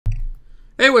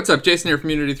Hey, what's up? Jason here from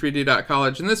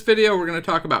Unity3D.College. In this video, we're going to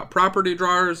talk about property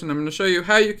drawers, and I'm going to show you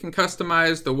how you can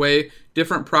customize the way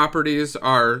different properties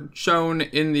are shown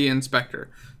in the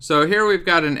inspector. So here we've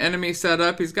got an enemy set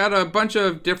up. He's got a bunch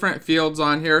of different fields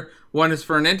on here. One is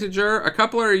for an integer. A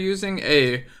couple are using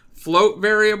a float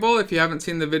variable. If you haven't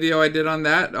seen the video I did on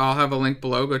that, I'll have a link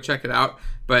below. Go check it out.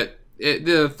 But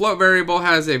the float variable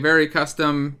has a very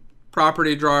custom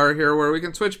property drawer here where we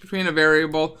can switch between a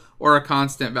variable or a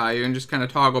constant value and just kind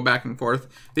of toggle back and forth.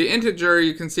 The integer,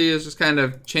 you can see, is just kind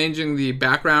of changing the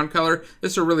background color.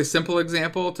 This is a really simple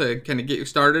example to kind of get you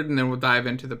started, and then we'll dive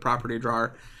into the property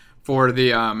drawer for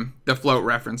the float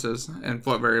references and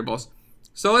float variables.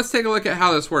 So let's take a look at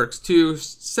how this works. To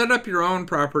set up your own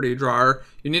property drawer,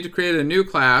 you need to create a new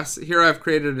class. Here I've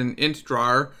created an int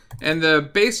drawer, and the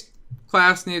base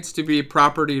class needs to be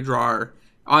property drawer.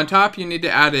 On top, you need to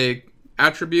add a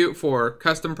attribute for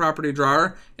custom property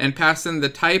drawer and pass in the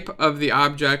type of the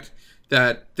object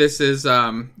that this is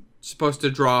supposed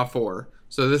to draw for.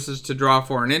 So this is to draw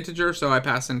for an integer, so I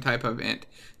pass in type of int.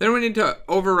 Then we need to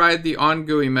override the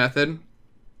onGUI method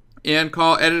and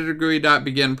call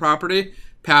editorGUI.beginProperty,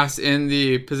 pass in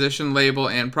the position, label,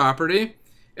 and property.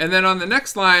 And then on the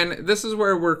next line, this is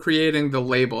where we're creating the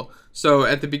label. So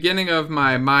at the beginning of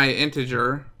my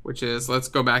integer, which is, let's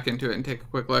go back into it and take a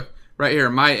quick look. Right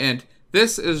here, my int.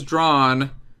 This is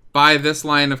drawn by this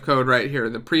line of code right here,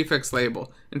 the prefix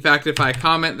label. In fact, if I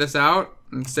comment this out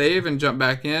and save and jump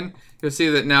back in, you'll see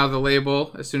that now the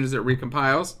label, as soon as it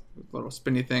recompiles, the little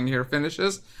spinny thing here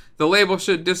finishes, the label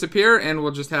should disappear and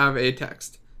we'll just have a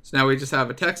text. So now we just have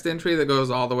a text entry that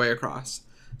goes all the way across.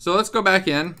 So let's go back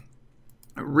in,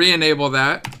 re-enable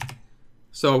that,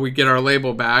 so we get our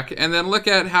label back, and then look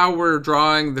at how we're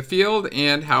drawing the field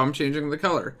and how I'm changing the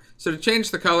color. So to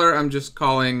change the color, I'm just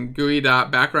calling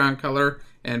GUI.background color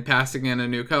and passing in a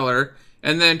new color.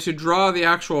 And then to draw the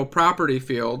actual property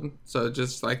field, so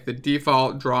just like the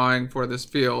default drawing for this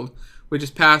field, we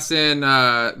just pass in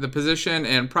the position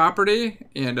and property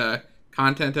and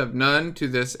content of none to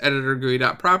this editor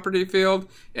GUI.property field,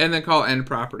 and then call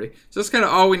endProperty. So that's kind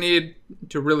of all we need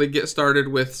to really get started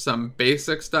with some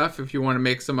basic stuff. If you want to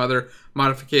make some other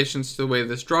modifications to the way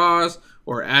this draws,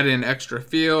 or add in extra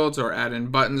fields, or add in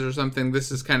buttons or something,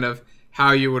 this is kind of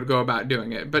how you would go about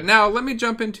doing it. But now let me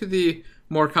jump into the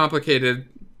more complicated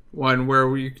one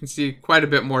where you can see quite a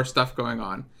bit more stuff going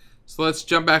on. So let's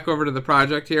jump back over to the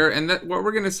project here, and what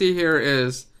we're going to see here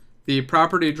is the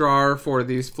property drawer for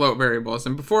these float variables.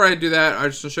 And before I do that,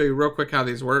 I'll just show you real quick how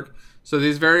these work. So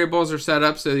these variables are set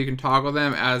up so you can toggle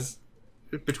them as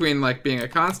between like being a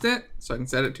constant, so I can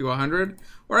set it to 100,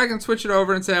 or I can switch it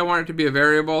over and say I want it to be a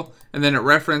variable, and then it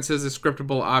references a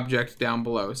scriptable object down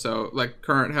below. So like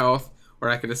current health, or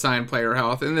I could assign player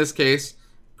health. In this case,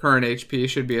 current HP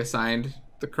should be assigned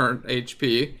the current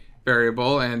HP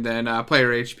variable, and then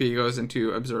player HP goes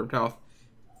into observed health.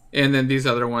 And then these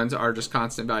other ones are just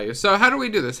constant values. So how do we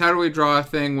do this? How do we draw a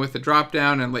thing with a drop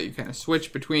down and let you kind of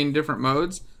switch between different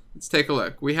modes? Let's take a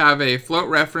look. We have a float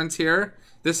reference here.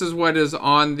 This is what is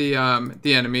on the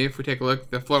enemy. If we take a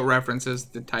look, the float reference is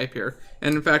the type here.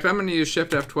 And in fact, I'm going to use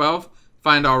Shift F12,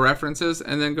 find all references,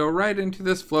 and then go right into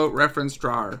this float reference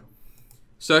drawer.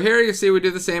 So here you see we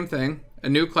do the same thing. A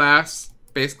new class,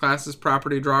 base class is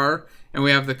property drawer, and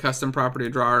we have the custom property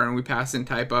drawer, and we pass in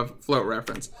type of float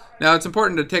reference. Now it's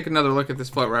important to take another look at this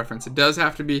float reference. It does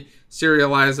have to be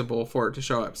serializable for it to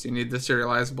show up. So you need the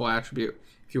serializable attribute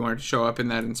if you want it to show up in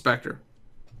that inspector.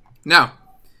 Now,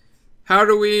 how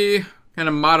do we kind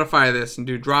of modify this and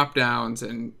do drop downs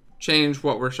and change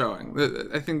what we're showing?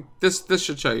 I think this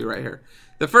should show you right here.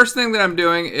 The first thing that I'm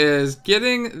doing is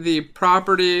getting the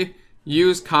property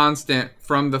use constant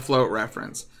from the float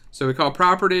reference. So we call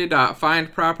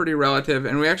property.findPropertyRelative,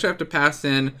 and we actually have to pass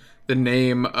in the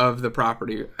name of the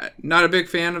property. Not a big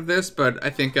fan of this, but I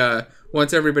think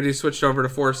once everybody's switched over to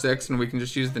 4.6 and we can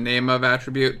just use the name of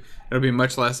attribute, it'll be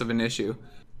much less of an issue.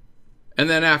 And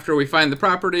then after we find the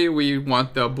property, we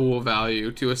want the bool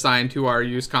value to assign to our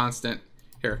use constant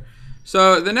here.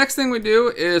 So the next thing we do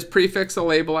is prefix a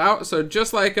label out. So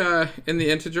just like in the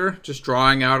integer, just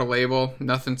drawing out a label,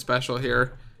 nothing special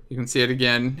here. You can see it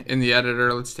again in the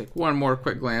editor. Let's take one more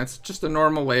quick glance. Just a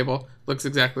normal label. Looks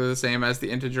exactly the same as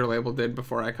the integer label did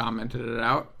before I commented it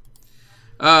out.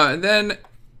 And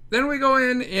then we go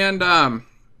in and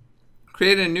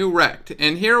create a new rect.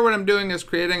 And here what I'm doing is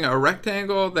creating a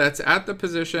rectangle that's at the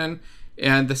position,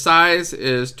 and the size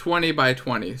is 20 by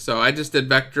 20. So I just did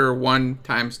vector 1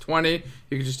 times 20.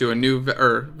 You could just do a new,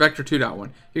 or vector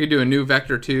 2.1. You could do a new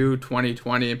vector 2, 20,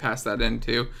 20, and pass that in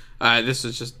too. This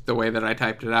is just the way that I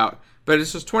typed it out. But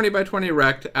it's just 20 by 20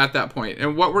 rect at that point.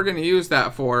 And what we're going to use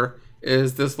that for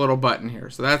is this little button here.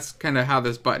 So that's kind of how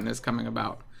this button is coming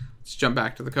about. Let's jump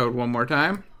back to the code one more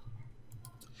time.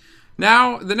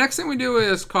 Now, the next thing we do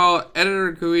is call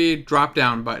editor GUI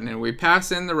dropdown button, and we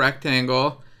pass in the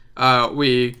rectangle.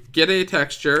 We get a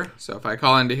texture. So if I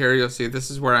call into here, you'll see this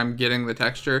is where I'm getting the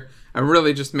texture. I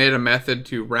really just made a method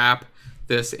to wrap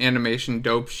this animation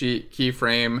dope sheet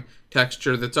keyframe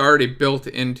texture that's already built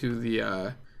into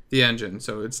the engine.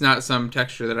 So it's not some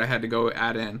texture that I had to go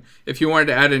add in. If you wanted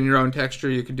to add in your own texture,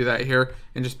 you could do that here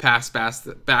and just pass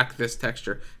back this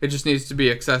texture. It just needs to be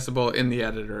accessible in the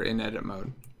editor in edit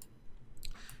mode.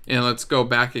 And let's go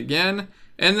back again.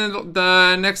 And then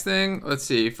the next thing, let's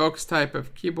see, focus type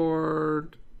of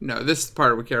keyboard. No, this is the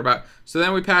part we care about. So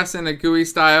then we pass in a GUI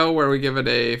style where we give it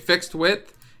a fixed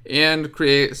width and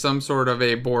create some sort of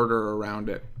a border around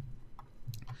it.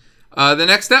 The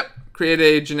next step, create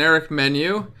a generic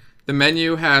menu. The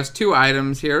menu has two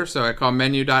items here, so I call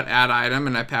menu.addItem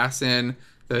and I pass in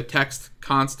the text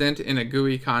constant in a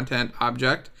GUI content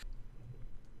object.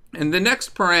 And the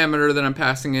next parameter that I'm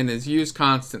passing in is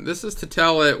useConstant. This is to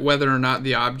tell it whether or not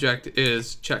the object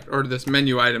is checked, or this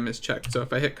menu item is checked. So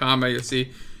if I hit comma, you'll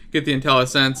see, get the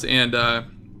IntelliSense, and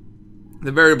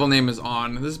the variable name is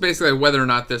on. This is basically whether or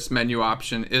not this menu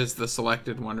option is the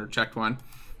selected one or checked one.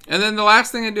 And then the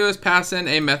last thing I do is pass in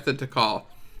a method to call.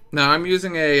 Now I'm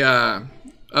using a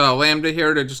lambda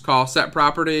here to just call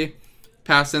setProperty,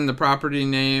 pass in the property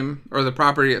name, or the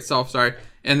property itself, sorry,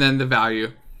 and then the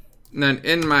value. And then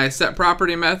in my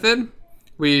setProperty method,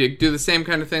 we do the same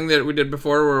kind of thing that we did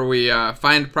before, where we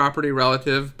find property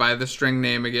relative by the string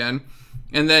name again.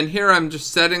 And then here I'm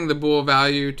just setting the bool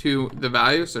value to the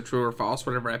value, so true or false,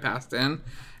 whatever I passed in.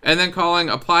 And then calling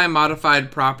apply modified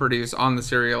properties on the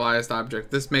serialized object.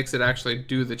 This makes it actually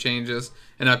do the changes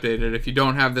and update it. If you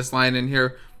don't have this line in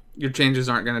here, your changes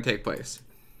aren't going to take place.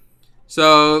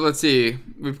 So let's see,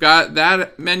 we've got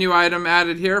that menu item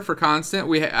added here for constant.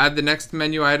 We add the next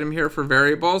menu item here for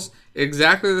variables.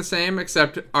 Exactly the same,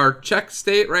 except our check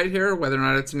state right here, whether or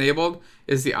not it's enabled,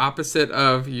 is the opposite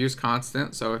of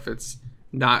useConstant. So if it's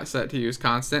not set to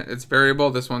useConstant, it's variable.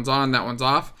 This one's on, that one's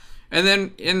off. And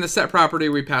then in the set property,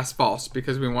 we pass false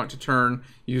because we want to turn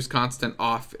useConstant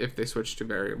off if they switch to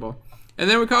variable. And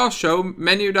then we call show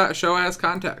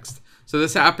menu.showAsContext. So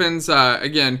this happens,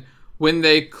 again, when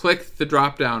they click the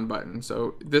drop-down button.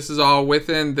 So this is all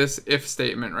within this if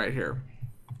statement right here.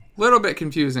 A little bit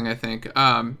confusing, I think,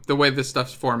 the way this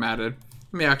stuff's formatted.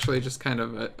 Let me actually just kind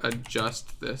of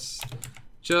adjust this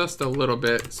just a little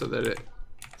bit so that it's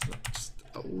just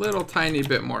a little tiny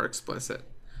bit more explicit.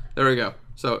 There we go.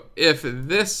 So if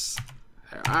this,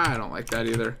 I don't like that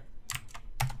either.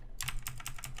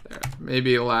 There,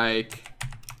 maybe like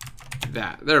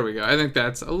that. There we go. I think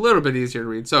that's a little bit easier to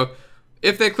read. So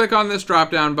if they click on this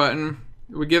drop-down button,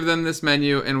 we give them this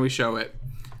menu and we show it.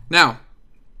 Now,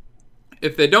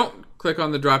 if they don't click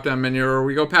on the drop-down menu or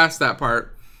we go past that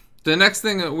part, the next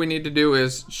thing that we need to do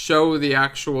is show the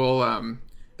actual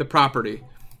the property.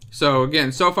 So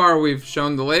again, so far we've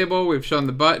shown the label, we've shown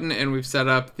the button, and we've set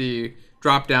up the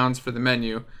drop-downs for the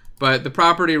menu. But the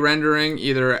property rendering,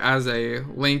 either as a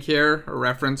link here, a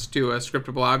reference to a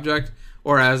scriptable object,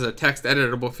 or as a text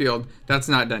editable field, that's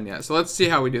not done yet. So let's see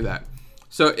how we do that.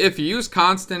 So if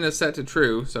useConstant is set to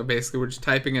true, so basically we're just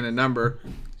typing in a number,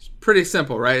 it's pretty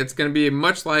simple, right? It's going to be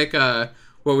much like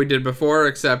what we did before,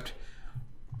 except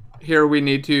here we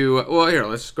need to, well, here,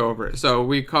 let's just go over it. So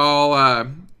we call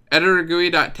editor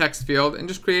GUI.text field and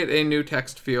just create a new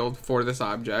text field for this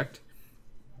object,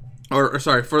 or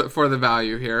sorry, for the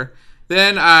value here.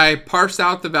 Then I parse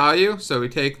out the value, so we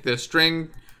take the string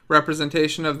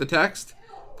representation of the text,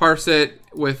 parse it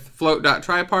with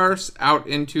float.tryparse out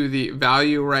into the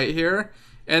value right here,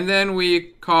 and then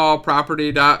we call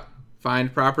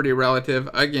property.findPropertyRelative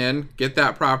again, get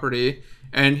that property,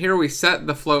 and here we set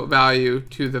the float value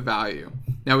to the value.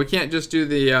 Now we can't just do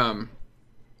the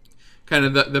kind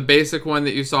of the basic one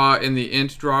that you saw in the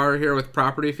int drawer here with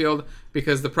property field,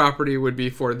 because the property would be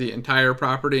for the entire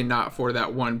property, not for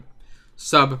that one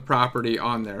sub property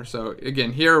on there. So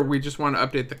again, here we just want to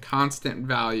update the constant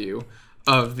value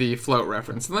of the float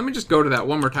reference. And let me just go to that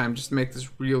one more time just to make this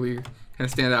really kind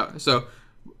of stand out. So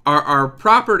our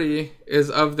property is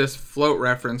of this float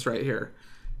reference right here,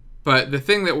 but the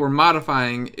thing that we're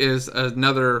modifying is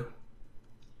another,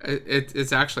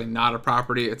 it's actually not a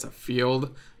property, it's a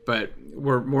field, but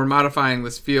we're modifying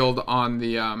this field on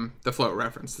the float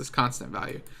reference, this constant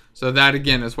value. So that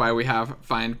again is why we have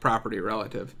find property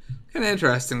relative. Kind of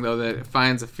interesting though that it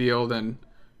finds a field and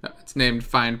it's named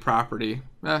find property.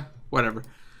 Whatever.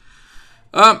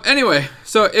 Anyway,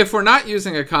 so if we're not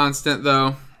using a constant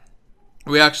though,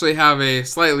 we actually have a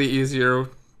slightly easier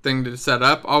thing to set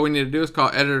up. All we need to do is call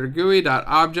editor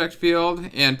GUI.object field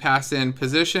and pass in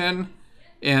position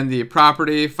and the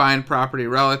property, find property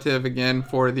relative again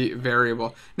for the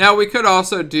variable. Now we could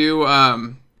also do,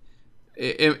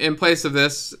 in place of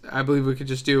this, I believe we could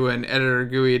just do an editor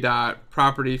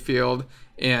GUI.property field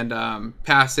and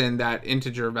pass in that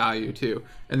integer value too.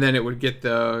 And then it would get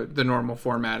the normal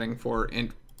formatting for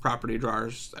int property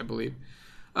drawers, I believe.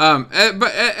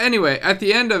 But anyway, at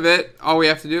the end of it, all we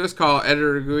have to do is call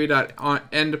editor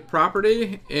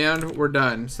GUI.endProperty and we're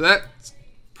done. So that's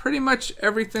pretty much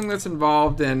everything that's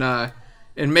involved in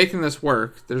making this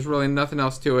work. There's really nothing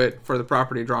else to it for the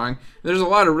property drawing. There's a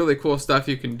lot of really cool stuff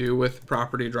you can do with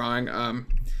property drawing.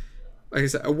 Like I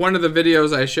said, one of the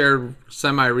videos I shared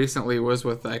semi-recently was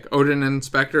with like Odin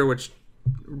Inspector, which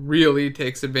really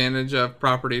takes advantage of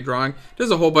property drawing. It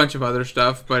does a whole bunch of other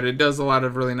stuff, but it does a lot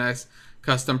of really nice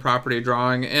custom property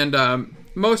drawing. And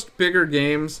most bigger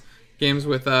games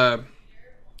with a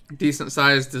decent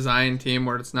sized design team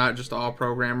where it's not just all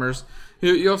programmers,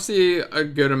 you'll see a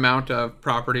good amount of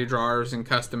property drawers and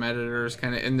custom editors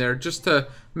kind of in there just to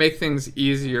make things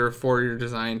easier for your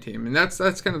design team. And that's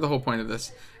kind of the whole point of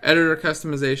this. Editor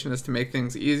customization is to make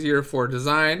things easier for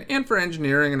design and for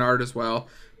engineering and art as well.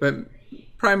 But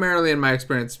primarily in my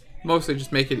experience, mostly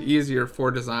just make it easier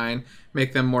for design,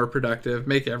 make them more productive,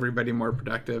 make everybody more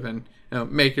productive, and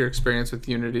make your experience with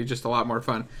Unity just a lot more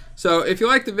fun. So if you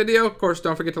like the video, of course,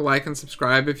 don't forget to like and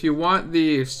subscribe. If you want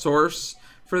the source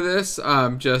for this,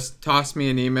 just toss me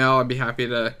an email. I'd be happy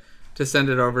to send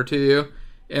it over to you.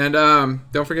 And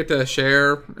don't forget to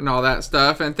share and all that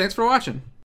stuff. And thanks for watching.